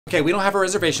Okay, we don't have a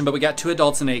reservation, but we got 2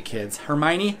 adults and 8 kids.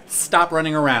 Hermione, stop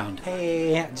running around.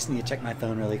 Hey, I just need to check my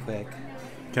phone really quick.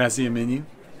 Can I see a menu?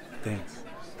 Thanks.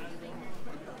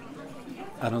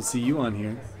 I don't see you on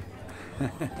here.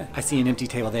 I see an empty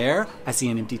table there. I see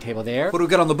an empty table there. What do we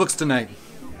got on the books tonight?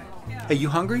 Hey, you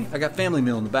hungry? I got family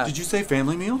meal in the back. Did you say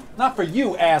family meal? Not for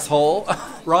you, asshole.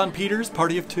 Ron Peters,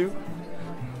 party of 2?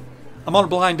 I'm on a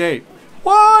blind date.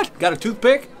 What? Got a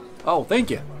toothpick? Oh,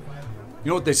 thank you. You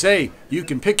know what they say, you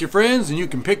can pick your friends and you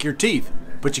can pick your teeth,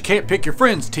 but you can't pick your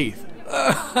friends' teeth. When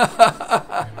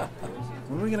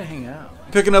are we gonna hang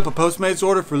out? Picking up a Postmates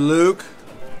order for Luke.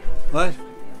 What?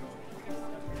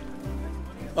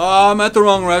 Oh, I'm at the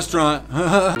wrong restaurant.